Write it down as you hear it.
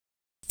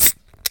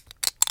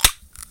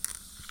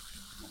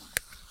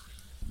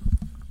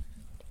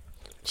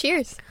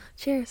Cheers.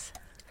 Cheers.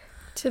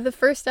 To the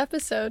first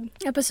episode.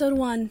 Episode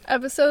 1.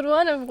 Episode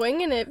 1 of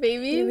Wingin It,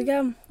 baby. Here we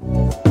go.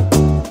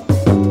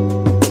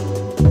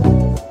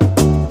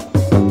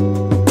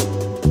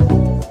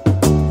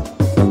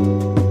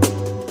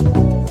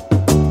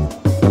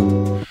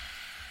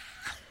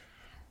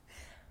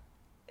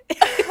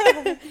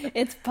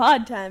 It's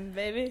pod time,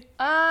 baby.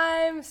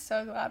 I'm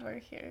so glad we're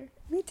here.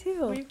 Me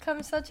too. We've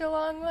come such a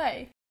long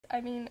way. I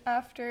mean,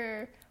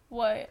 after,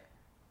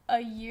 a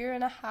year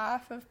and a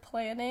half of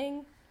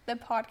planning, the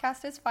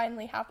podcast is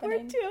finally happening. We're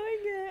doing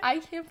it. I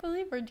can't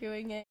believe we're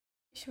doing it.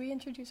 Should we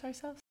introduce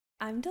ourselves?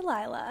 I'm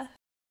Delilah.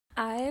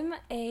 I'm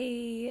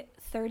a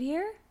third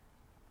year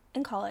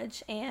in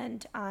college,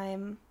 and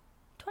I'm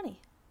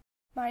 20.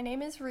 My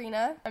name is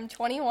Rena. I'm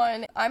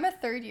 21. I'm a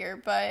third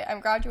year, but I'm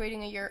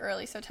graduating a year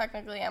early, so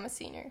technically I'm a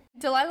senior.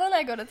 Delilah and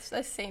I go to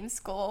the same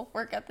school,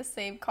 work at the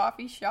same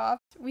coffee shop.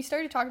 We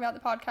started talking about the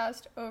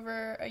podcast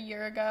over a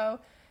year ago.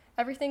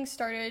 Everything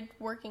started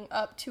working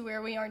up to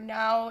where we are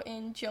now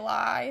in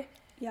July.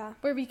 Yeah.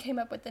 Where we came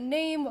up with the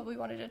name, what we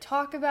wanted to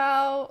talk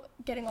about,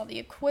 getting all the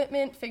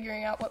equipment,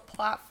 figuring out what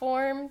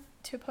platform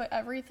to put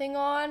everything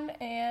on,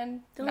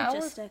 and The now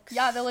logistics.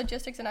 the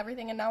logistics and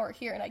everything, and now we're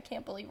here, and I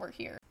can't believe we're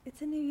here.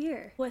 It's a new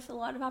year with a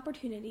lot of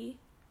opportunity,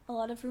 a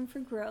lot of room for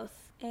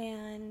growth,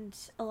 and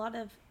a lot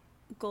of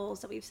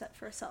goals that we've set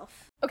for ourselves.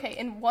 Okay,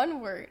 in one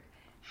word,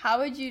 how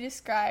would you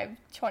describe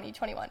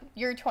 2021?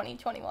 Your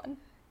 2021?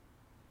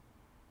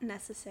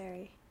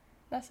 Necessary.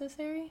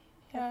 Necessary?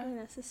 Yeah. Definitely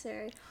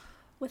necessary.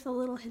 With a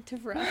little hint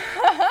of rough.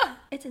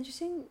 It's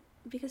interesting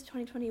because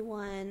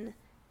 2021,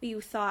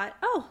 you thought,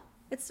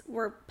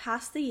 we're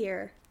past the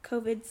year.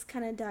 COVID's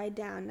kind of died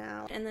down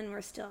now. And then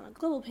we're still in a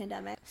global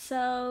pandemic.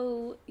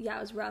 So, yeah,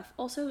 it was rough.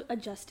 Also,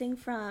 adjusting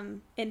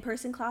from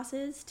in-person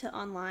classes to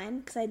online,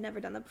 because I had never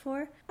done that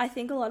before. I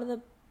think a lot of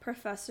the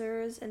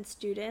professors and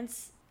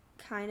students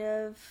kind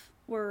of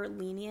were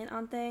lenient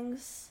on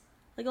things.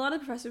 Like, a lot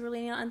of the professors were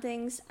lenient on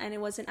things, and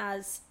it wasn't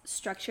as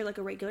structured like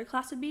a regular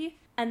class would be.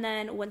 And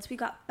then once we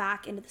got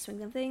back into the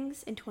swing of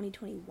things in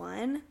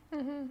 2021,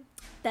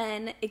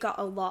 then it got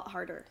a lot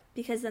harder.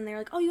 Because then they're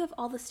like, you have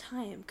all this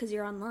time because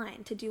you're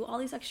online to do all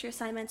these extra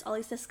assignments, all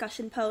these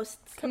discussion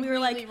posts. Completely and we were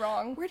like,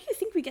 wrong. Where do you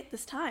think we get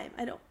this time?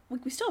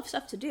 We still have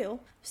stuff to do.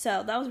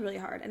 So that was really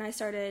hard. And I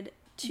started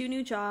 2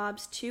 new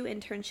jobs, 2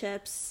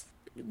 internships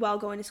while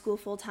going to school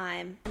full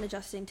time and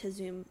adjusting to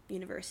Zoom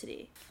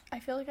University. I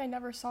feel like I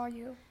never saw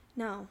you.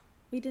 No,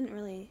 we didn't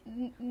really.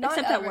 Not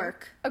except ever. at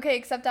work. Okay,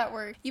 except at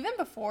work. Even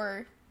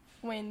before,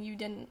 when you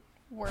didn't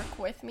work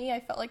with me, I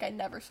felt like I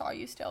never saw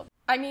you still.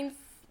 I mean,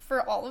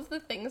 for all of the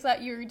things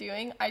that you were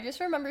doing, I just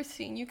remember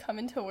seeing you come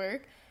into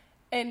work,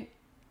 and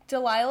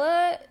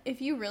Delilah,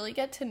 if you really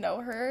get to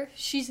know her,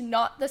 she's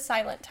not the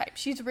silent type.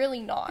 She's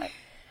really not.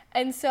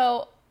 And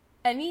so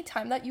any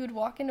time that you would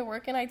walk into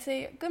work and I'd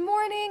say, "Good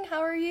morning, how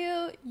are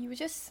you?" you would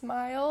just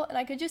smile, and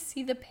I could just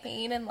see the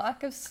pain and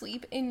lack of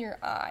sleep in your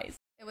eyes.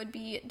 It would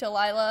be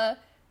Delilah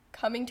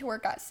coming to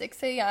work at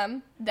 6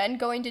 a.m., then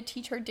going to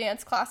teach her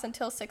dance class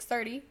until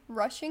 6:30,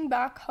 rushing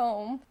back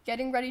home,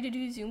 getting ready to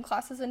do Zoom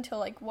classes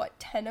until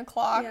 10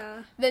 o'clock,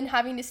 Yeah. then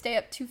having to stay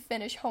up to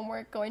finish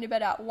homework, going to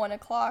bed at 1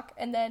 o'clock,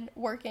 and then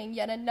working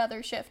yet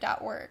another shift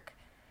at work.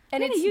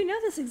 And Rita, you know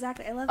this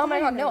exactly. I love that. Oh my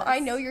you god, know no, this. I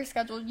know your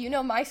schedule. You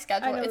know my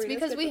schedule. I know It's Rita's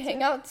because we schedule hang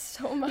too. out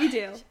so much. We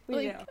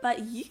do.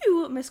 But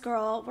you, Miss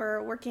Girl,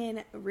 were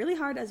working really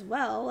hard as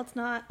well. Let's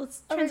Oh my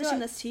transition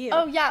God. this to you.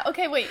 Oh yeah,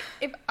 okay, wait.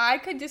 If I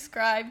could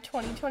describe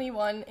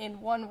 2021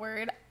 in one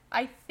word,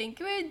 I think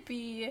it would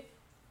be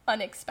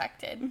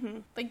unexpected.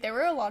 Mm-hmm. There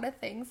were a lot of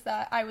things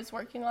that I was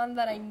working on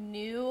that I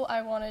knew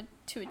I wanted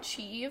to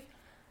achieve,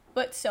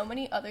 but so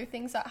many other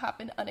things that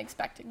happened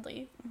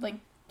unexpectedly.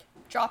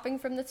 Dropping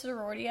from the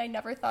sorority, I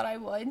never thought I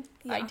would.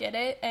 Yeah. I did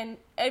it, and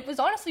it was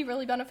honestly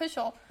really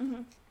beneficial.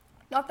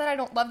 Not that I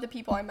don't love the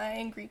people I met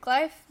in Greek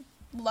life,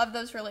 love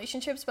those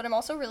relationships, but I'm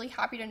also really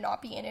happy to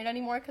not be in it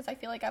anymore because I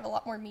feel like I have a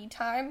lot more me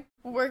time.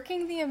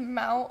 Working the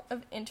amount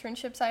of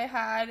internships I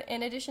had,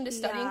 in addition to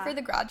studying Yeah. for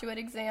the graduate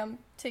exam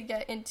to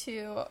get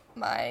into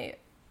my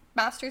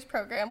master's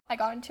program, I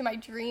got into my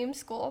dream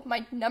school,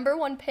 my number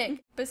 1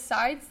 pick.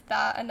 Besides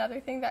that,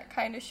 another thing that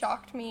kind of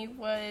shocked me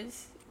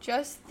was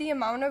just the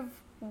amount of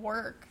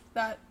work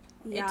that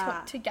it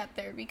took to get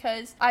there,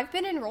 because I've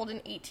been enrolled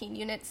in 18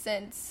 units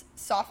since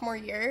sophomore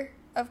year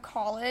of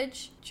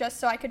college just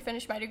so I could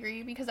finish my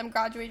degree, because I'm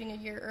graduating a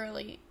year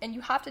early and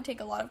you have to take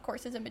a lot of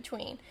courses in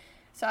between.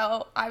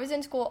 So I was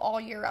in school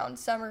all year round,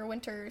 summer,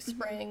 winter,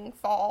 spring,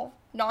 fall,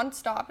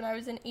 nonstop, and I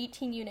was in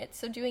 18 units.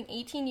 So doing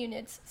 18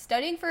 units,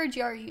 studying for a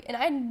GRE, and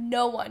I had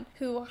no one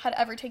who had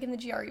ever taken the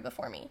GRE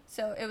before me.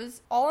 So it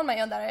was all on my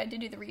own that I had to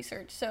do the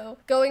research. So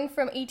going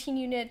from 18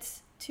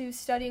 units to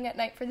studying at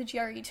night for the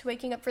GRE, to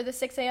waking up for the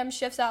 6 a.m.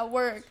 shifts at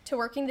work, to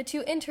working the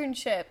 2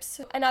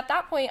 internships. And at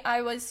that point,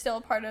 I was still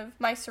a part of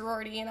my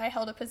sorority, and I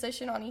held a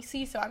position on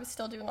EC, so I was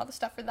still doing all the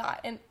stuff for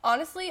that. And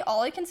honestly,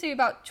 all I can say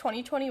about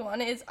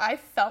 2021 is I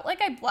felt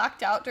like I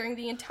blacked out during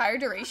the entire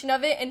duration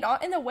of it, and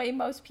not in the way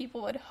most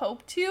people would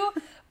hope to,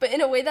 but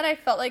in a way that I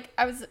felt like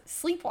I was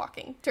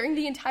sleepwalking during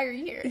the entire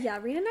year. Yeah,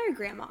 Rita and I are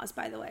grandmas,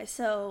 by the way.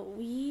 So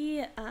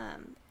we,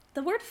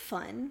 the word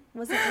fun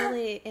wasn't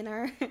really in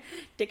our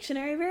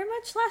dictionary very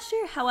much last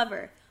year.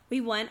 However, we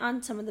went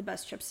on some of the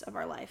best trips of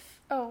our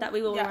life that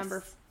we will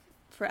remember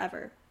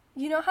forever.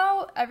 You know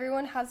how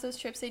everyone has those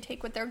trips they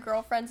take with their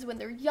girlfriends when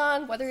they're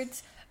young, whether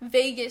it's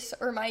Vegas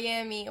or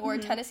Miami or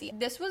Tennessee?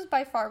 This was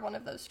by far one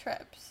of those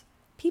trips.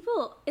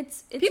 People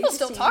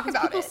still talk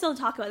about it. People still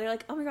talk about it. They're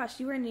like, oh my gosh,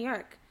 you were in New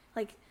York.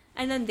 Like,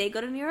 and then they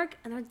go to New York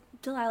and they're,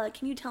 Delilah,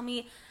 can you tell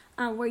me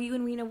where you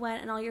and Rena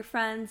went and all your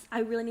friends? I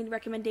really need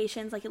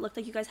recommendations. Like, it looked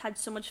like you guys had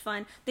so much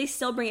fun. They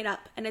still bring it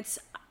up, and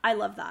I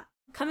love that.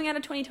 Coming out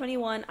of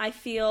 2021, I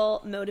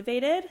feel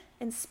motivated,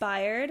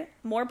 inspired,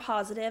 more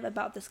positive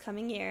about this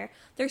coming year.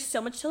 There's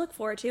so much to look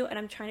forward to, and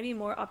I'm trying to be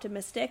more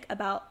optimistic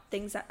about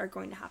things that are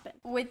going to happen.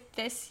 With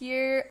this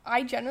year,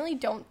 I generally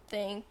don't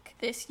think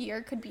this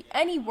year could be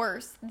any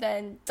worse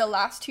than the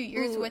last 2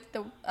 years with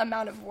the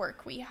amount of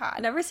work we had.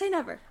 Never say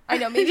never. I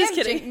know, maybe Just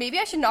kidding. Maybe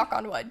I should knock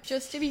on wood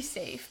just to be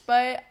safe.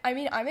 But I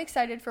mean, I'm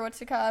excited for what's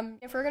to come.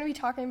 If we're going to be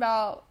talking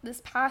about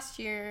this past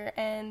year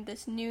and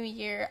this new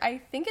year,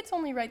 I think it's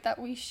only right that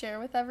we share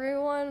with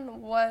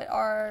everyone what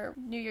our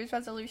New Year's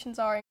resolutions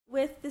are.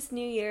 With this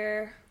new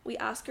year, we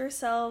ask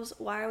ourselves,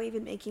 why are we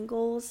even making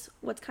goals?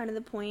 What's kind of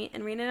the point?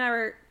 And Rena and I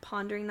were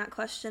pondering that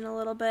question a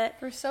little bit.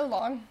 For so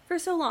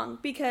long,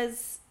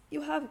 because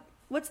you have,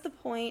 what's the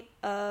point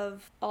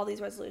of all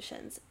these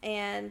resolutions?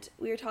 And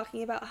we were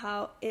talking about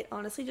how it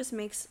honestly just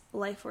makes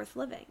life worth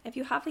living. If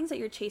you have things that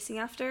you're chasing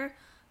after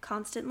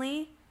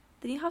constantly,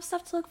 then you have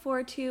stuff to look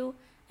forward to,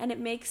 and it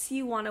makes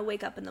you want to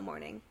wake up in the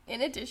morning.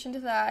 In addition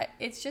to that,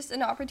 it's just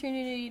an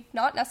opportunity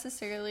not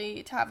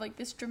necessarily to have like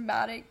this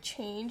dramatic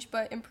change,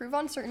 but improve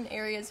on certain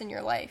areas in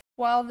your life.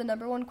 While the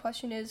number one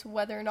question is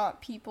whether or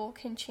not people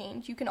can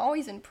change, you can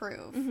always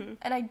improve.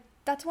 And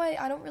that's why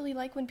I don't really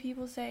like when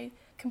people say,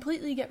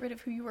 completely get rid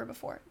of who you were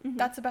before.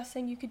 That's the best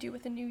thing you could do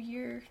with a new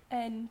year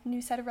and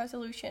new set of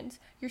resolutions.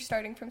 You're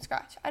starting from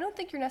scratch. I don't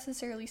think you're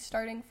necessarily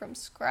starting from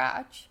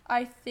scratch.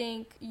 I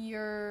think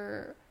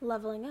you're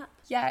leveling up.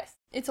 Yes.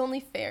 It's only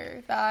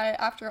fair that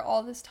after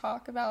all this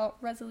talk about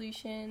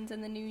resolutions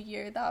and the new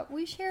year that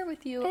we share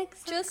with you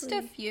just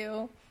a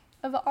few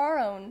of our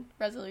own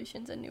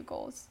resolutions and new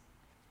goals.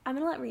 I'm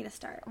going to let Rena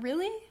start.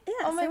 Really?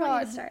 Yeah, oh my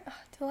God. Start.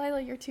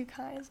 Delilah, you're too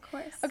kind. Of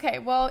course. Okay,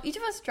 well, each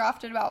of us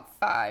drafted about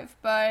 5,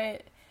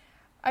 but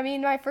I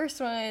mean, my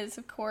first one is,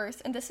 of course,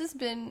 and this has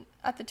been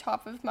at the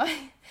top of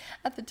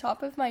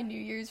my New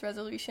Year's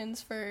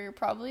resolutions for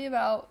probably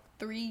about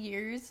 3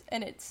 years,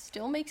 and it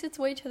still makes its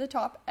way to the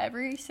top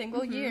every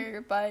single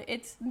year, but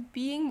it's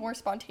being more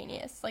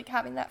spontaneous, like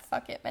having that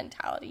fuck it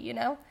mentality, you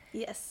know?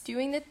 Yes.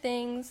 Doing the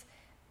things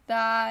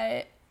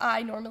that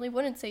I normally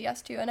wouldn't say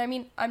yes to. And I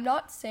mean, I'm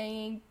not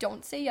saying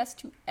don't say yes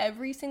to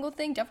every single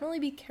thing. Definitely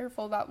be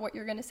careful about what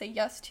you're going to say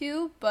yes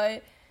to,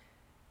 but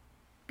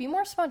be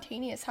more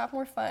spontaneous, have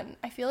more fun.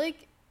 I feel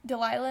like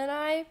Delilah and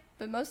I,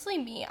 but mostly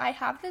me, I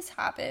have this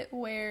habit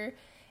where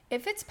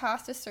if it's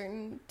past a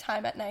certain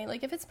time at night,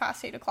 like if it's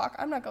past 8 o'clock,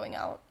 I'm not going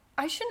out.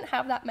 I shouldn't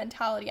have that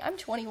mentality. I'm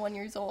 21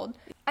 years old.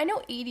 I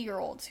know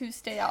 80-year-olds who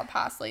stay out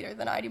past later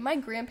than I do. My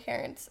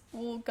grandparents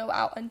will go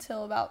out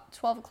until about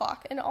 12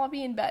 o'clock, and I'll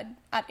be in bed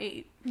at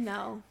 8.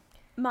 No.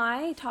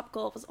 My top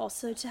goal was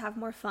also to have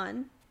more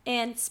fun,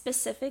 and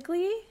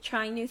specifically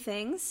trying new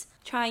things,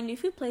 trying new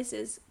food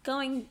places,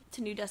 going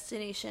to new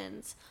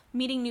destinations,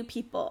 meeting new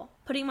people,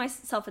 putting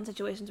myself in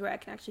situations where I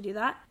can actually do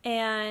that,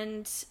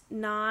 and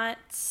not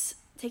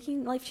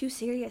taking life too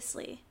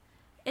seriously.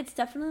 It's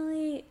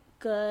definitely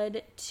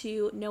good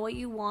to know what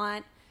you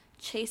want,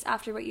 chase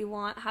after what you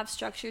want, have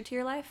structure to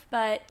your life,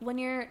 but when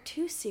you're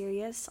too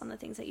serious on the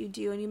things that you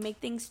do and you make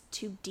things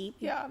too deep,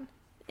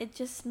 it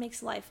just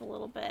makes life a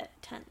little bit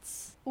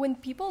tense. When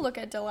people look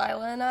at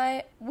Delilah and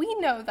I, we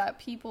know that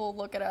people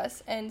look at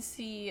us and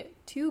see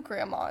 2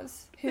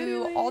 grandmas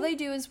who all they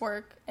do is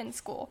work and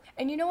school.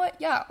 And you know what?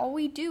 Yeah, all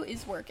we do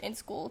is work and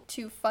school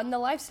to fund the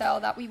lifestyle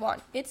that we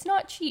want. It's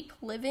not cheap.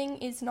 Living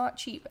is not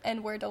cheap.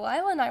 And where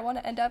Delilah and I want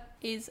to end up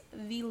is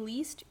the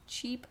least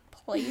cheap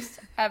place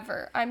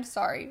ever. I'm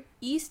sorry.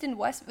 East and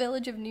West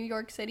Village of New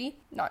York City,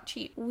 not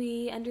cheap.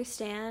 We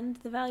understand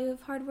the value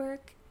of hard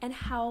work and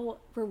how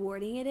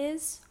rewarding it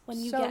is when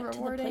you get to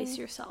the place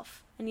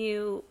yourself and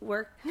you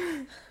work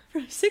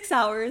for 6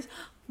 hours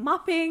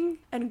mopping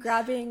and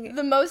grabbing.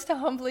 The most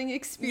humbling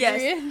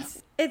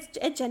experience. Yes,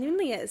 it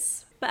genuinely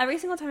is. But every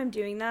single time I'm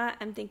doing that,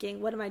 I'm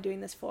thinking, what am I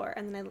doing this for?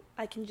 And then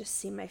I can just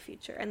see my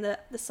future. And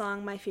the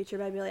song My Future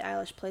by Billie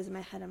Eilish plays in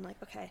my head. I'm like,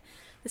 okay,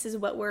 this is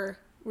what we're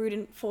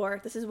rooting for.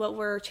 This is what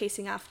we're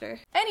chasing after.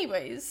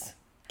 Anyways,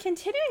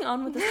 Continuing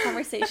on with this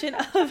conversation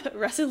of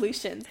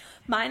resolutions,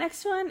 my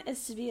next one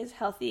is to be as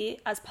healthy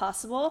as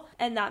possible,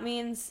 and that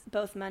means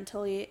both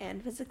mentally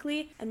and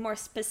physically, and more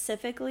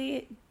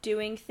specifically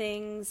doing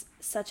things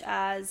such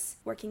as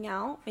working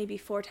out maybe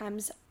 4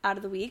 times out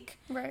of the week,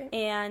 Right.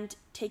 and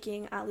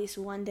taking at least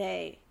one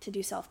day to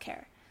do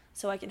self-care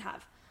so I can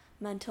have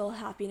mental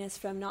happiness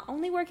from not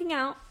only working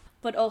out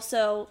but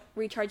also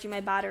recharging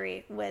my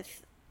battery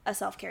with a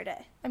self-care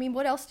day. I mean,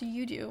 what else do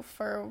you do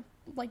for,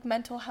 like,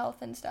 mental health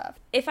and stuff?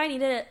 If I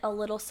needed a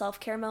little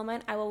self-care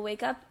moment, I will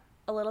wake up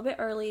a little bit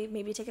early,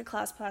 maybe take a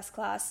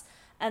class,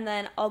 and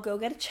then I'll go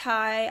get a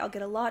chai, I'll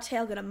get a latte,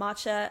 I'll get a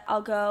matcha,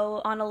 I'll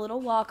go on a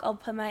little walk, I'll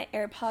put my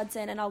AirPods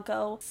in, and I'll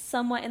go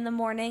somewhat in the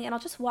morning, and I'll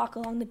just walk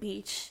along the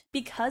beach.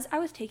 Because I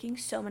was taking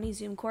so many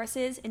Zoom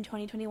courses in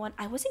 2021,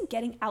 I wasn't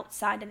getting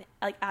outside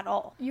at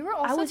all. You were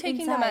also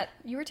taking them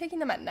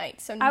at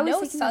night, so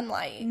no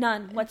sunlight.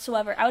 None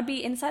whatsoever. I would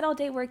be inside all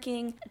day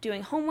working,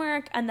 doing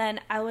homework, and then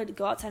I would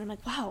go outside and I'm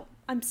like, wow,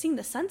 I'm seeing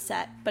the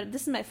sunset, but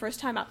this is my first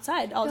time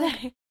outside all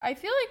day. I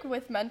feel like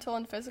with mental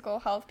and physical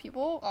health,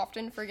 people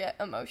often forget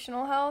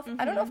emotional health.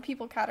 I don't know if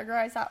people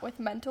categorize that with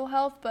mental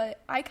health,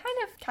 but I kind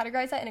of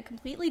categorize that in a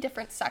completely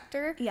different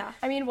sector. Yeah.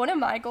 I mean, one of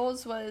my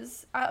goals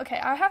was,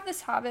 I have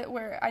this habit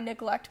where I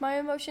neglect my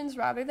emotions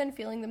rather than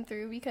feeling them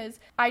through because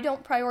I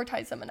don't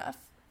prioritize them enough.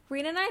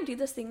 Rena and I do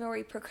this thing where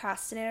we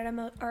procrastinate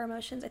our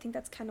emotions. I think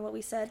that's kind of what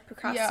we said,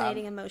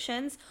 procrastinating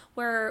emotions,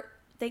 where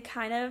they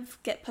kind of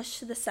get pushed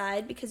to the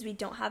side because we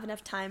don't have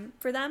enough time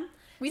for them.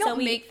 We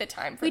don't make the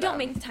time for them. We don't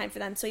make the time for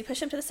them. So we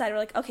push them to the side. We're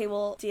like, okay,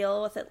 we'll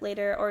deal with it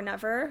later or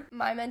never.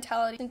 My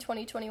mentality in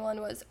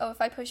 2021 was, if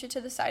I push it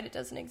to the side, it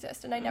doesn't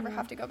exist. And I never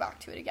have to go back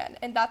to it again.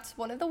 And that's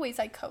one of the ways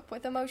I cope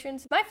with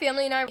emotions. My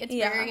family and I, it's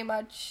very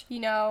much,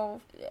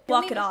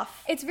 walk it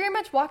off. It's very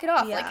much walk it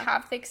off, like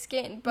have thick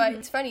skin. But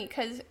it's funny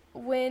because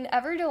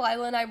whenever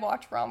Delilah and I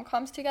watch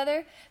rom-coms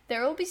together,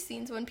 there will be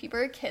scenes when people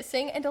are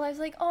kissing and Delilah's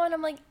like, oh, and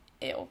I'm like,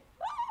 ew.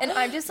 And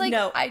I'm just like,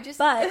 no,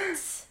 but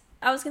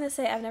I was going to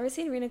say, I've never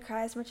seen Rena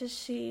cry as much as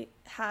she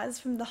has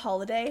from the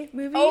Holiday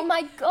movie. Oh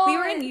my God. We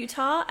were in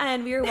Utah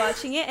and we were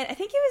watching it, and I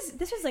think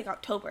this was like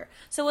October.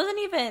 So it wasn't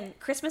even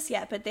Christmas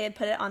yet, but they had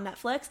put it on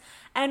Netflix,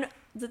 and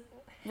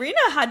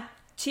Rena had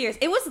tears.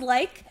 It was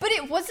like... But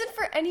it wasn't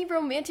for any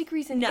romantic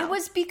reason. No. It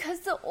was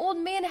because the old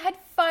man had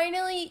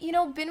finally,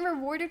 been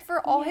rewarded for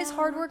all his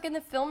hard work in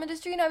the film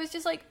industry, and I was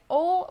just like,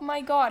 oh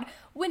my God.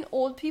 When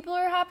old people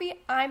are happy,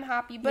 I'm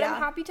happy. But I'm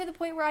happy to the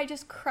point where I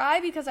just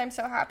cry because I'm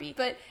so happy.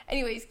 But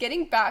anyways,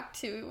 getting back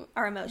to...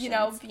 our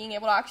emotions. Being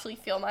able to actually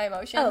feel my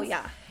emotions. Oh,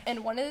 yeah.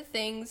 And one of the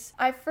things,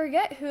 I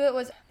forget who it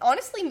was.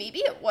 Honestly, maybe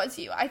it was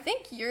you. I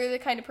think you're the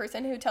kind of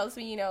person who tells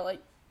me,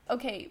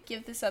 okay,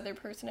 give this other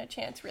person a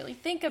chance, really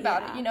think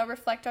about it,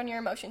 reflect on your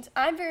emotions.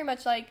 I'm very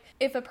much like,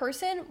 if a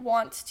person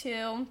wants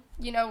to,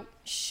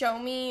 show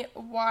me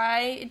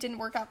why it didn't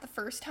work out the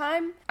first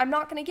time, I'm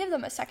not going to give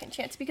them a second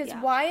chance, because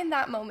why in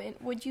that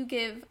moment would you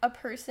give a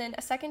person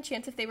a second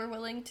chance if they were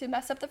willing to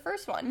mess up the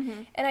first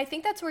one? And I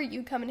think that's where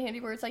you come in handy,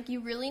 where it's like, you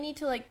really need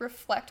to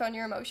reflect on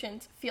your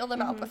emotions, feel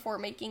them out before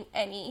making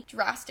any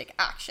drastic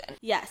action.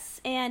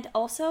 Yes, and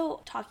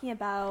also talking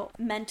about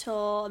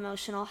mental,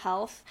 emotional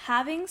health,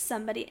 having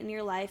somebody in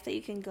your life that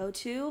you can go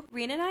to.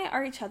 Rena and I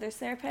are each other's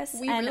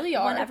therapists. We really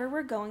are. Whenever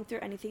we're going through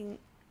anything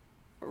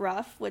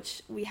rough,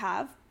 which we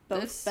have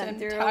both been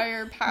through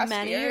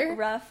many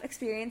rough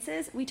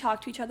experiences, we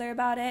talk to each other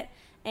about it,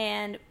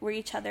 and we're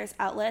each other's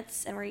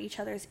outlets and we're each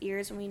other's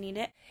ears when we need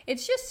it.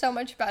 It's just so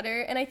much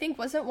better. And I think,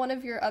 wasn't one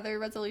of your other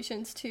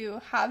resolutions to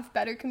have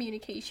better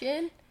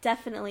communication?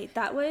 Definitely.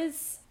 That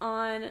was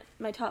on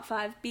my top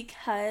 5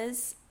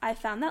 because I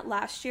found that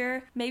last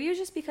year, maybe it was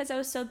just because I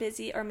was so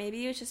busy, or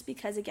maybe it was just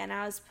because, again,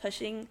 I was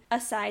pushing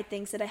aside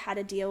things that I had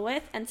to deal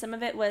with. And some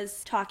of it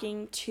was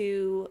talking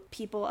to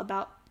people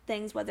about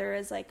things, whether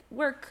it's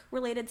work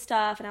related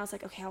stuff, and I was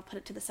like, okay, I'll put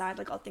it to the side,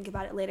 I'll think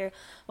about it later.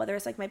 Whether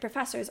it's my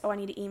professors, I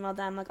need to email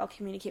them, I'll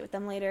communicate with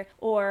them later.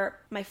 Or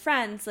my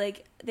friends,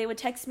 they would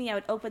text me, I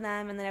would open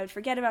them, and then I would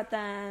forget about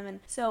them.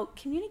 And so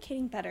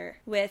communicating better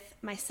with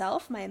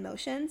myself, my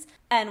emotions,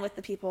 and with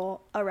the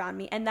people around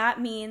me. And that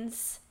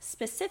means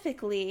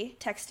specifically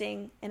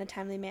texting in a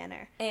timely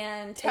manner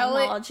and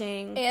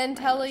acknowledging and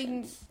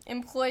telling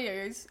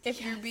employers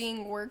if you're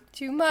being worked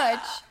too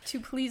much to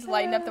please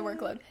lighten up the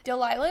workload.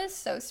 Delilah is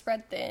so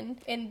spread thin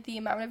in the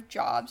amount of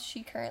jobs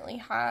she currently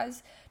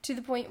has, to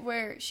the point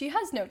where she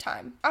has no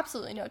time,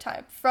 absolutely no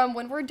time. From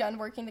when we're done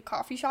working the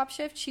coffee shop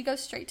shift, she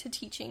goes straight to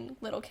teaching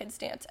little kids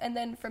dance. And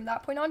then from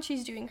that point on,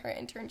 she's doing her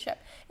internship.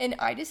 And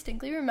I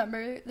distinctly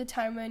remember the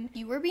time when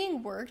you were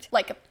being worked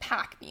like a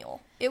pack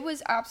meal. It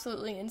was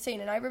absolutely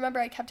insane. And I remember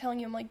I kept telling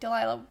you, I'm like,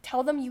 Delilah,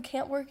 tell them you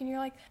can't work. And you're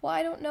like, well,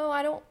 I don't know.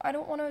 I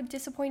don't want to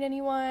disappoint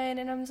anyone.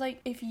 And I was like,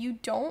 if you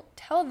don't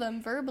tell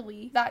them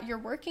verbally that you're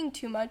working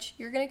too much,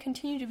 you're going to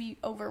continue to be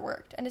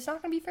overworked. And it's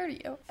not going to be fair to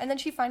you. And then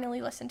she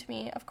finally listened to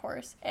me, of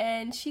course.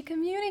 and she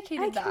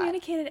communicated that. I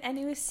communicated, and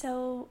it was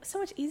so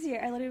much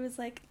easier. I literally was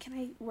like, can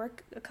I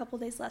work a couple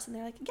days less? And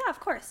they're like, yeah, of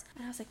course.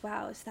 And I was like,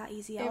 wow, it's that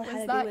easy. All I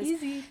had to do was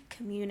easy.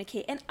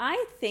 Communicate. And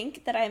I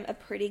think that I'm a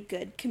pretty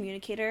good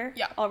communicator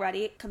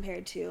already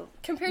compared to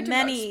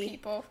many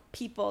most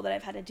people that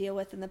I've had to deal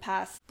with in the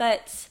past.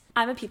 But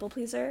I'm a people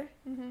pleaser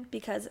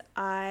because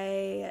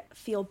I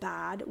feel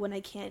bad when I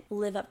can't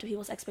live up to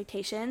people's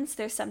expectations.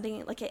 There's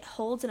something, like, it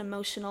holds an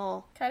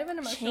emotional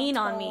chain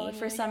on me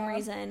for some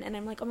reason, and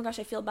I'm like, oh my gosh,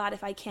 I feel bad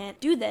if I can't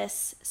do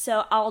this,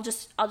 so I'll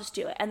just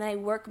do it, and then I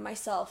work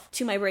myself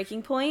to my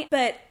breaking point.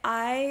 But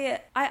I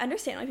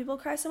understand why people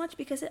cry so much,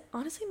 because it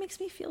honestly makes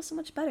me feel so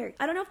much better.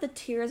 I don't know if the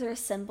tears are a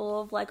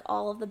symbol of, like,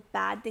 all of the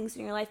bad things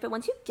in your life, but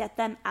once you get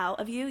them out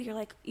of you, you're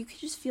like, you can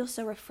just feel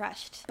so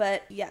refreshed.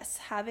 But yes,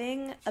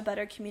 having a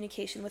better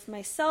communication with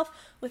myself,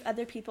 with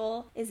other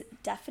people, is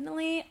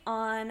definitely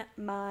on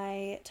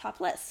my top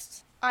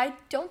list. I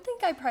don't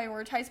think I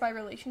prioritize my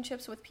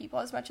relationships with people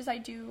as much as I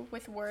do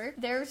with work.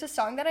 There's a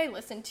song that I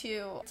listen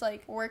to. It's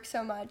like, work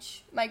so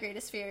much, my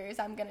greatest fear is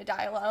I'm gonna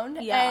die alone.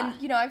 Yeah.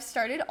 And, I've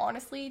started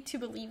honestly to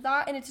believe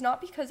that. And it's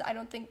not because I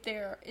don't think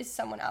there is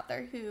someone out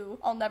there who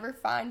I'll never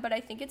find, but I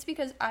think it's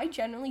because I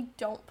generally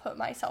don't put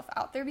myself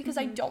out there because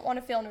I don't want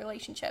to fail in a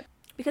relationship.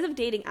 Because of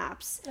dating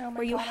apps,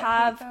 where you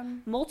have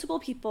multiple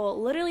people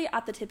literally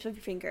at the tips of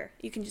your finger.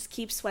 You can just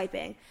keep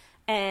swiping,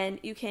 and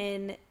you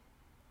can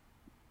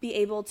be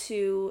able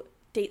to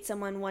date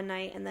someone one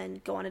night and then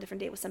go on a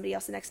different date with somebody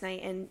else the next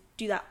night and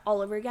do that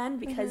all over again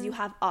because you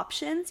have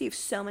options. You have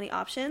so many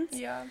options.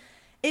 Yeah.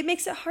 It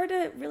makes it hard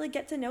to really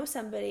get to know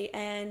somebody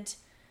and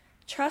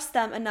trust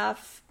them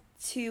enough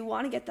to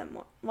want to get to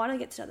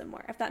know them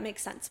more, if that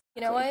makes sense.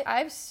 You know what? I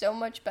have so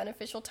much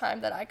beneficial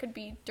time that I could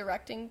be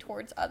directing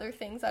towards other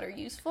things that are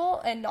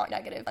useful and not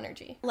negative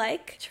energy.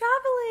 Like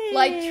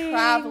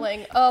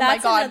traveling. Oh my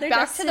God.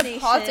 Back to the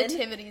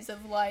positivities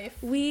of life.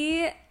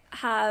 We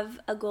have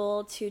a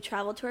goal to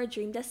travel to our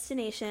dream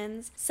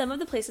destinations. Some of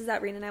the places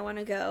that Rena and I want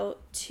to go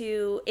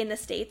to in the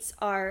States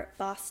are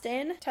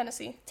Boston,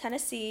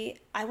 Tennessee.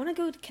 I want to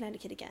go to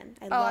Connecticut again.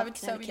 I would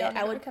Connecticut.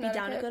 I would be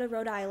down to go to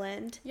Rhode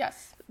Island.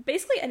 Yes.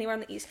 Basically anywhere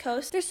on the East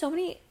Coast. There's so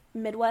many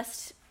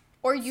Midwest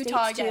or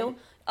Utah states again. Too.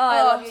 Oh,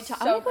 I love Utah.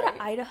 I want to go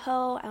to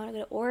Idaho. I want to go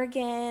to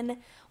Oregon,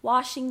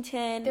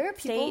 Washington. There are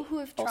people who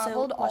have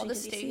traveled all the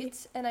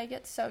states, and I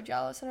get so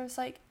jealous, and I was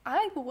like,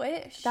 I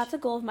wish. That's a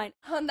goal of mine.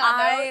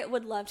 I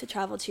would love to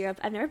travel to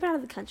Europe. I've never been out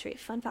of the country.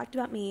 Fun fact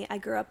about me, I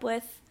grew up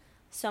with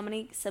so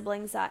many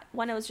siblings that,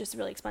 one, it was just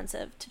really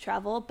expensive to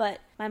travel, but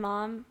my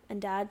mom and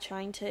dad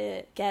trying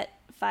to get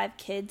 5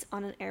 kids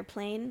on an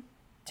airplane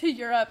to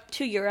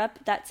Europe,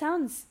 that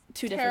sounds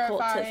too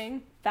difficult to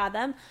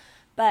fathom.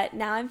 But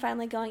now I'm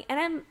finally going, and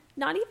I'm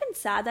not even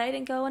sad that I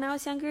didn't go when I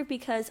was younger,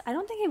 because I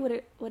don't think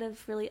I would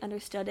have really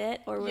understood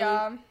it or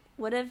really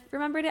would have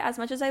remembered it as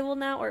much as I will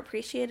now or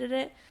appreciated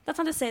it. That's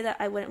not to say that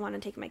I wouldn't want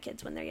to take my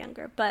kids when they're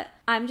younger, but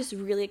I'm just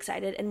really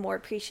excited and more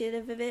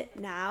appreciative of it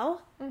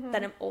now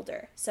that I'm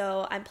older.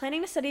 So I'm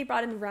planning to study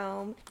abroad in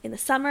Rome in the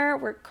summer.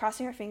 We're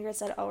crossing our fingers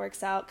that it all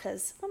works out,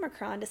 because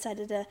Omicron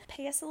decided to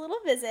pay us a little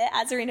visit,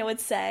 as Arena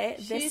would say,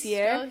 this year. She's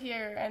still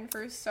here, and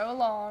for so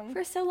long.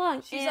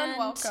 She's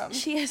unwelcome.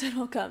 She is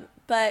unwelcome,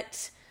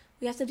 but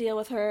we have to deal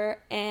with her,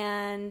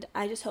 and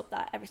I just hope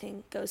that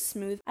everything goes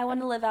smooth. I want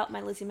to live out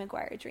my Lizzie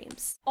McGuire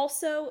dreams.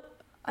 Also,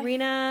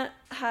 Rena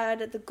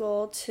had the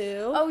goal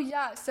to... Oh,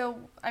 yeah. So,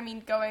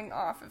 going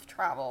off of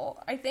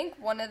travel, I think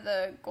one of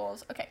the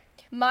goals... Okay.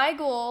 My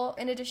goal,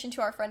 in addition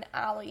to our friend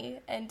Allie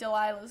and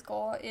Delilah's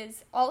goal,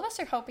 is all of us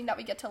are hoping that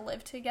we get to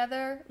live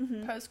together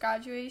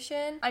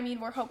post-graduation.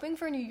 We're hoping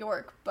for New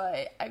York,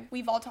 but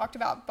we've all talked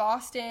about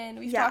Boston.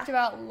 We've talked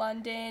about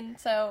London.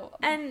 So...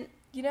 And...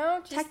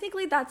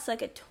 technically that's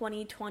like a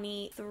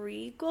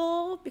 2023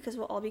 goal because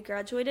we'll all be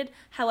graduated.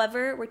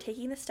 However, we're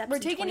taking the steps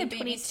in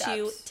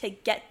 2022 to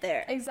get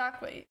there.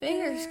 Exactly.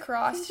 Fingers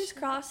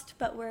crossed,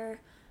 but we're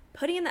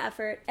putting in the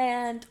effort.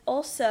 And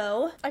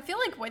also, I feel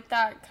like with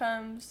that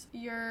comes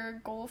your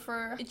goal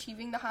for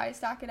achieving the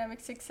highest academic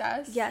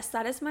success. Yes,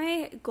 that is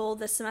my goal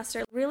this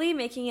semester. Really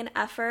making an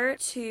effort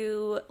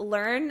to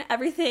learn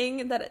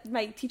everything that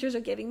my teachers are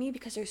giving me,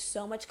 because there's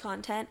so much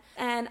content.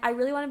 And I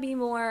really want to be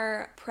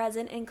more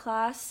present in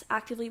class,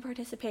 actively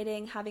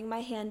participating, having my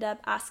hand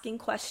up, asking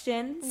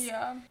questions.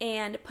 Yeah.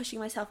 And pushing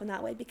myself in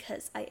that way,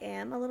 because I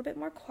am a little bit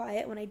more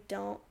quiet when I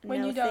don't know things.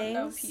 When you don't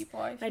know people,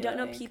 when I don't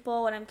know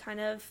people, when I'm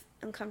kind of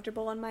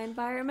uncomfortable in my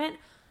environment,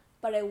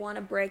 but I want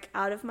to break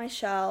out of my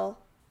shell,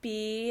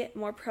 be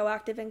more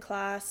proactive in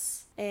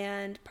class,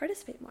 and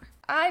participate more.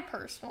 I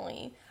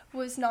personally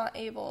was not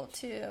able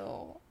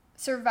to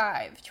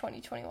survive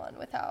 2021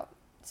 without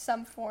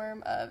some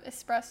form of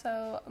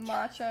espresso,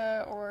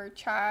 matcha, or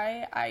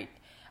chai.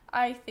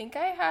 I think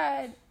I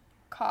had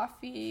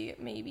coffee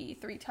maybe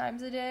 3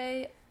 times a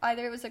day.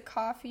 Either it was a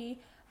coffee,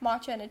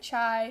 matcha and a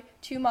chai,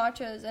 2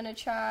 matchas and a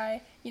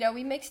chai.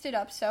 We mixed it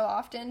up so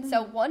often.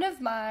 So one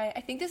of my,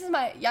 I think this is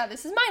my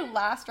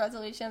last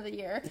resolution of the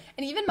year.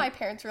 And even my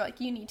parents were like,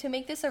 you need to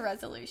make this a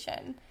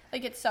resolution.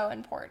 Like, it's so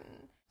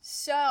important.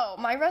 So,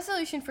 my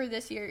resolution for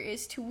this year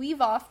is to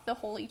weave off the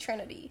Holy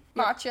Trinity.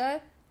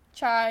 Matcha,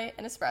 chai,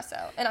 and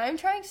espresso. And I'm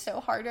trying so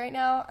hard right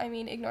now. I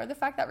mean, ignore the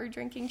fact that we're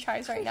drinking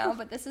chais right now,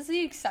 but this is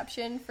the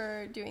exception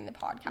for doing the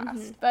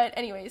podcast. But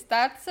anyways,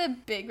 that's a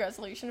big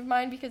resolution of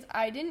mine because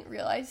I didn't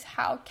realize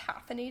how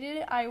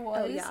caffeinated I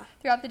was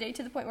throughout the day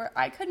to the point where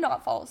I could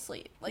not fall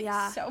asleep. Like,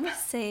 so bad.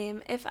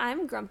 Same. If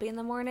I'm grumpy in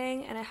the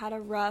morning and I had a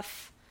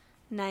rough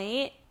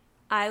night,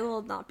 I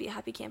will not be a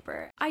happy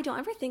camper. I don't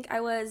ever think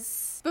I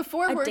was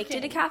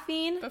addicted to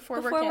caffeine before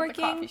working at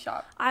the coffee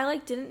shop. I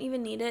didn't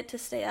even need it to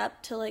stay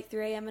up till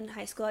 3 a.m. in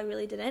high school. I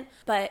really didn't.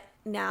 But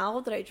now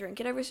that I drink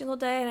it every single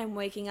day and I'm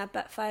waking up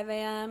at 5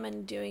 a.m.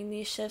 and doing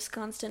these shifts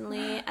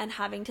constantly and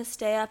having to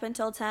stay up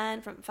until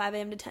 10, from 5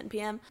 a.m. to 10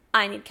 p.m.,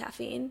 I need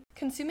caffeine.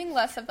 Consuming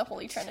less of the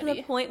Holy Trinity. To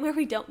the point where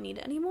we don't need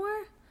it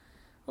anymore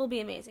will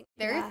be amazing.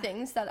 There are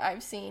things that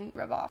I've seen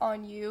rub off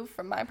on you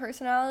from my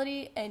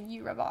personality and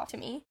you rub off to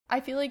me. I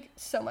feel like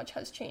so much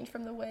has changed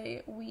from the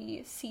way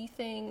we see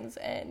things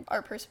and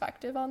our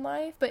perspective on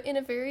life, but in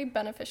a very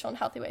beneficial and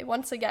healthy way.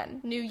 Once again,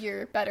 new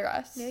year, better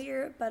us. New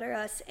year, better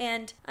us.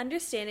 And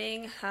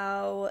understanding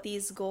how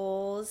these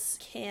goals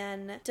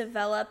can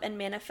develop and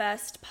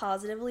manifest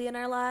positively in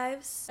our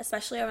lives,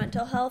 especially our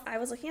mental health. I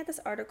was looking at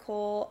this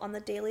article on the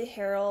Daily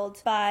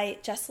Herald by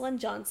Jessalyn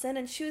Johnson,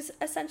 and she was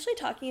essentially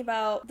talking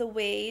about the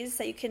ways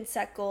that you can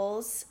set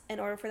goals in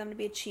order for them to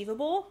be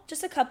achievable.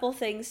 Just a couple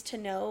things to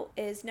note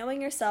is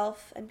knowing yourself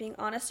and being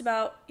honest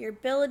about your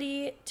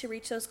ability to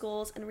reach those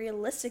goals and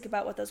realistic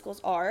about what those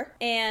goals are,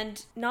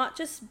 and not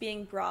just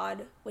being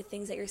broad with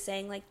things that you're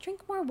saying like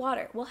drink more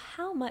water. Well,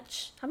 how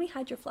many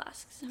hydro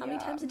flasks? How many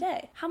times a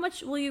day? How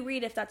much will you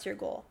read if that's your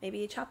goal?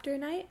 Maybe a chapter a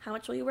night? How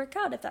much will you work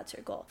out if that's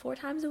your goal? 4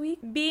 times a week?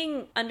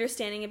 Being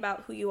understanding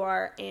about who you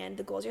are and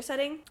the goals you're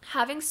setting.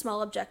 Having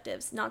small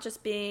objectives, not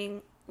just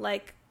being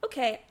like,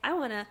 okay, I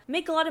want to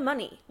make a lot of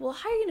money. Well,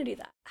 how are you going to do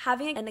that?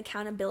 Having an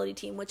accountability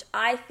team, which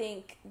I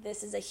think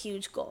this is a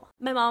huge goal.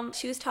 My mom,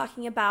 she was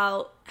talking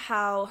about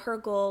how her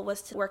goal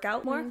was to work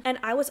out more, and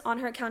I was on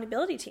her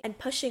accountability team and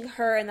pushing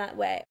her in that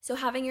way. So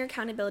having your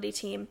accountability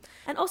team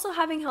and also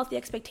having healthy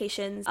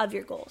expectations of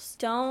your goals.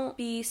 Don't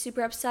be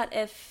super upset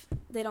if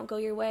they don't go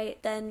your way,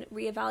 then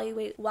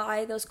reevaluate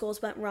why those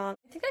goals went wrong.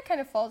 I think that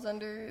kind of falls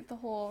under the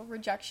whole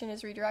rejection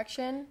is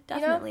redirection.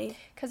 Definitely.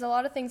 Because a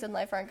lot of things in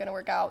life aren't going to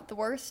work out. The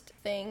worst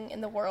thing in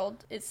the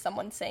world is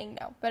someone saying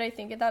no. But I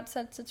think in that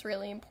sense, it's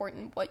really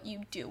important what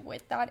you do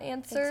with that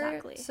answer.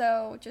 Exactly.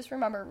 So just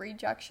remember,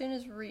 rejection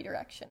is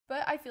redirection.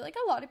 But I feel like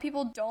a lot of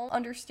people don't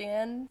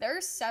understand there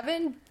are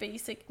 7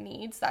 basic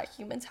needs that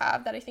humans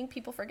have that I think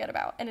people forget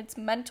about. And it's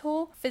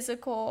mental,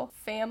 physical,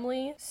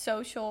 family,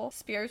 social,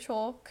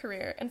 spiritual,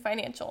 career, and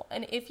financial.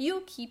 And if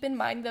you keep in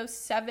mind those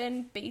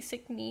 7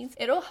 basic needs,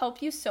 it'll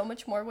help you so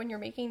much more when you're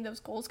making those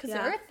goals. Because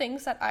there are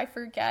things that I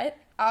forget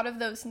out of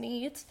those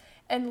needs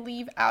and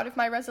leave out of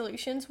my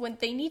resolutions when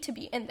they need to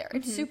be in there.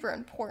 It's super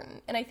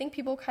important. And I think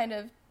people kind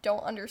of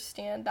don't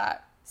understand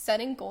that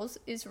setting goals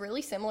is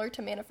really similar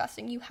to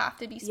manifesting. You have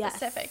to be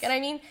specific. And I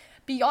mean,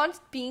 beyond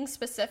being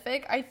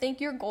specific, I think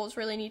your goals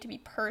really need to be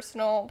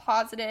personal,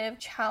 positive,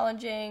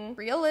 challenging,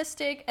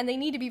 realistic, and they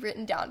need to be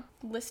written down.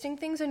 Listing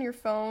things on your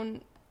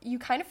phone, you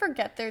kind of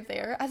forget they're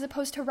there as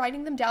opposed to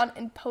writing them down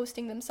and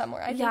posting them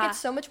somewhere. I think it's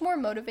so much more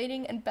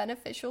motivating and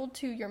beneficial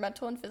to your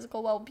mental and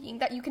physical well-being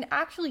that you can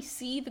actually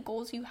see the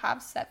goals you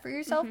have set for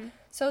yourself.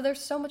 So they're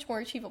so much more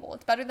achievable.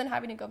 It's better than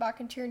having to go back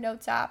into your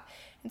notes app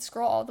and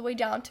scroll all the way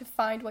down to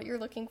find what you're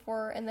looking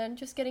for and then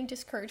just getting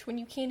discouraged when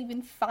you can't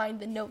even find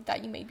the note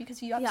that you made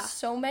because you have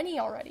so many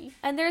already.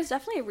 And there's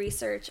definitely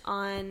research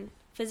on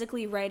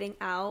physically writing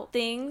out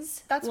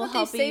things. That's what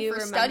they say for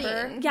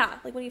studying. Yeah,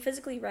 like when you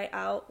physically write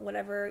out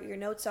whatever your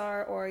notes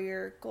are or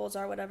your goals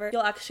are, whatever,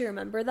 you'll actually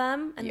remember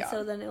them. And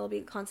so then it'll be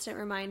a constant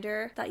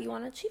reminder that you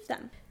want to achieve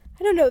them.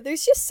 I don't know,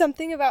 there's just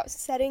something about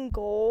setting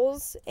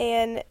goals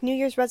and New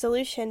Year's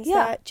resolutions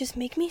that just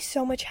make me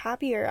so much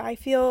happier. I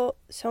feel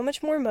so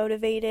much more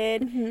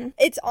motivated.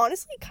 It's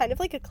honestly kind of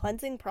like a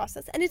cleansing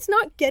process, and it's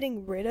not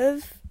getting rid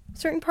of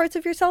certain parts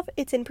of yourself,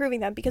 it's improving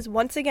them, because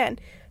once again,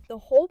 the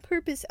whole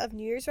purpose of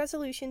New Year's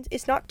resolutions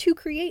is not to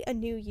create a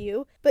new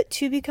you, but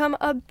to become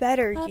a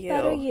better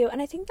you.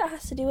 And I think that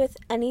has to do with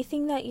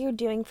anything that you're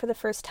doing for the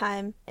first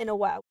time in a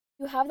while.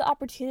 You have the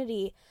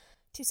opportunity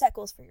to set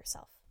goals for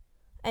yourself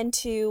and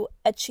to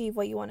achieve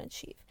what you want to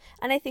achieve.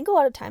 And I think a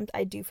lot of times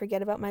I do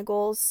forget about my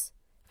goals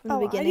from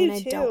the beginning.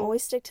 I don't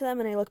always stick to them,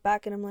 and I look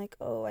back and I'm like,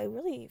 oh, I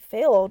really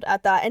failed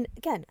at that. And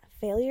again,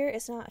 failure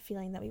is not a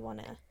feeling that we want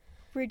to.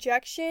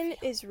 Rejection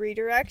is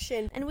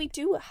redirection. And we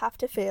do have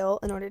to fail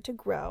in order to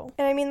grow.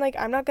 And I mean, like,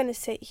 I'm not going to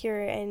sit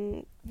here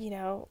and,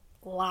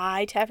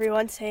 lie to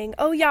everyone saying,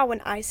 oh yeah,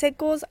 when I set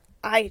goals,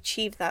 I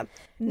achieve them.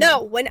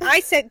 No, when I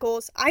set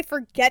goals, I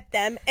forget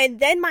them, and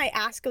then my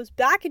ass goes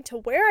back into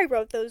where I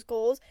wrote those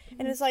goals,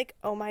 and it's like,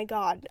 oh my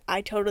god,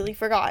 I totally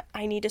forgot.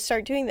 I need to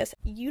start doing this.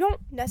 You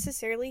don't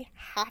necessarily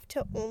have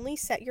to only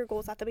set your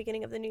goals at the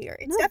beginning of the new year.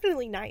 It's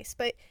definitely nice,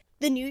 but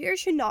the new year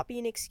should not be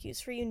an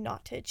excuse for you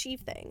not to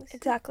achieve things.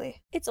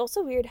 Exactly. It's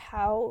also weird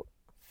how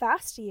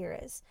fast a year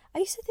is. I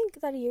used to think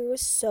that a year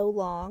was so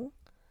long,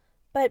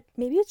 but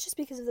maybe it's just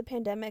because of the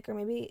pandemic, or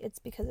maybe it's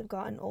because I've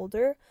gotten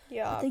older.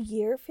 Yeah. But the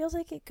year feels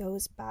like it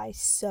goes by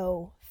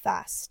so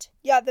fast.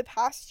 Yeah, the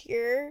past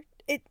year,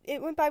 it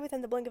went by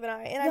within the blink of an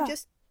eye, and Yeah. I'm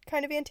just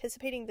kind of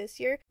anticipating this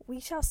year.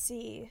 We shall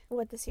see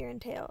what this year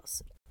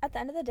entails. At the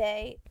end of the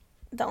day,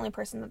 the only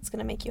person that's going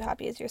to make you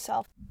happy is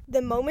yourself.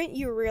 The moment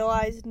you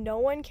realize no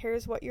one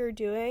cares what you're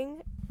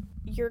doing,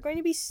 you're going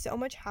to be so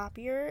much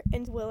happier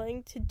and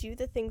willing to do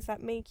the things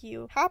that make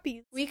you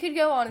happy. We could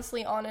go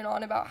honestly on and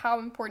on about how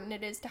important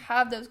it is to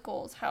have those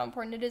goals, how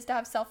important it is to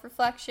have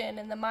self-reflection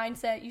and the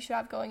mindset you should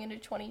have going into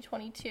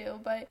 2022.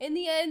 But in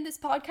the end, this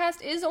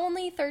podcast is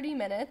only 30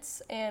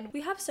 minutes, and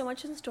We have so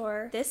much in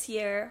store this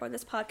year for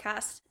this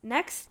podcast.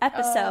 Next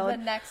episode, the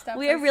next episode.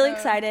 we are really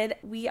excited.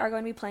 We are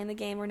going to be playing the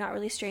game We're Not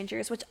Really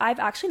Strangers, which I've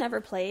actually never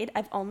played.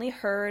 I've only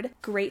heard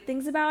great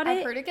things about it.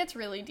 I've heard it gets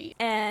really deep.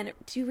 And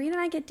do Rena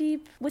and I get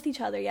deep with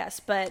each other? Yes,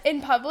 but In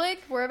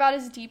public, we're about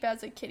as deep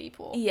as a kiddie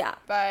pool. yeah.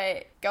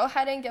 But go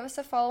ahead and give us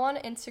a follow on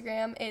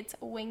Instagram. It's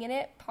Wingin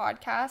It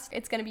Podcast.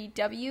 It's going to be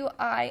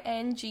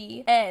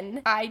WINGNIT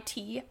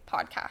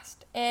Podcast.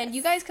 And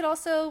you guys could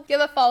also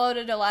give a follow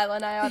to Delilah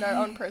and I on our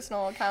own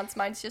personal accounts.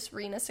 Mine's just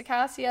Rena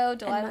Sicasio.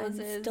 Delilah's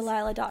is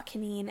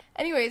Delilah.Canine.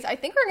 Anyways, I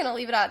think we're going to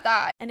leave it at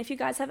that. And if you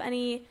guys have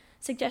any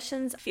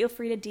suggestions, feel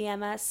free to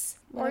DM us.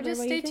 Or Whatever just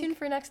way you stay think. tuned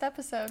for next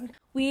episode.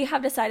 We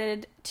have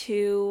decided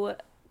to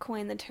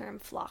coin the term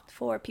flock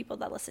for people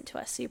that listen to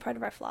us, so you're part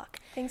of our flock.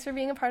 Thanks for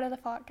being a part of the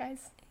flock,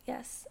 guys.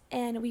 Yes,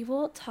 and we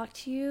will talk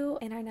to you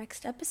in our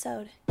next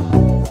episode.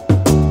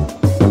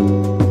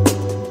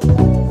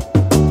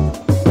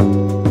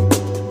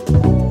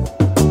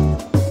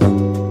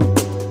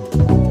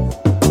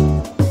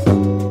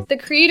 The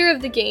creator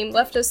of the game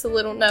left us a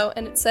little note,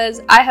 and it says,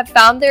 I have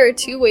found there are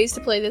 2 ways to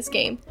play this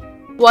game.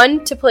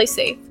 1, to play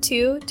safe.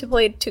 2, to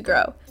play to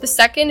grow. The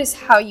second is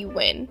how you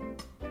win.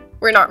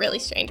 We're not really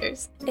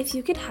strangers. If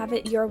you could have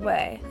it your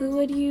way, who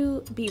would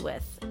you be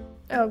with?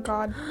 Oh,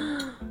 God.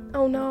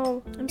 Oh,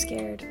 no. I'm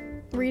scared.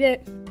 Read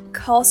it.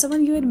 Call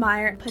someone you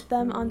admire, put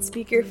them on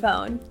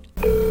speakerphone.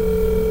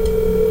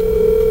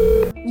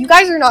 You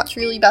guys are not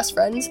truly best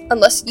friends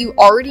unless you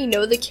already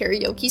know the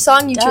karaoke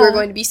song you two are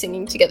going to be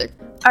singing together.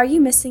 Are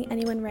you missing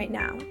anyone right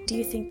now? Do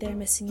you think they're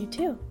missing you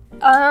too?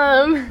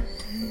 Are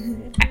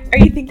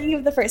you thinking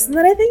of the person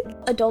that I think?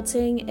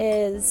 Adulting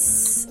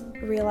is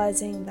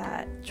realizing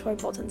that Troy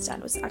Bolton's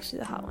dad was actually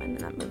the hot one in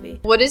that movie.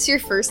 What is your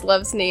first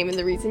love's name and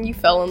the reason you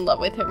fell in love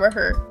with him or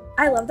her?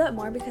 I love that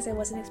more because I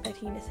wasn't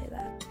expecting you to say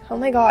that. Oh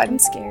my God. I'm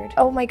scared.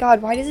 Oh my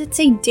God, why does it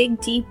say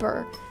dig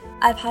deeper?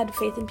 I've had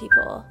faith in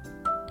people,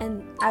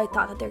 and I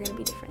thought that they're going to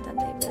be different than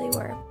they really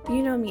were. But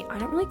you know me, I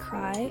don't really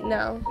cry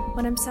No.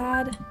 when I'm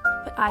sad,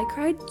 but I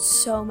cried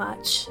so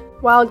much.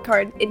 Wild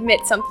card,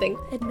 admit something.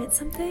 Admit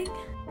something?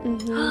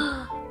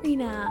 Mm-hmm.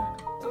 Rena.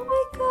 Oh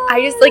my god.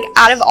 I just, like,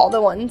 out of all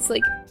the ones,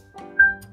 like,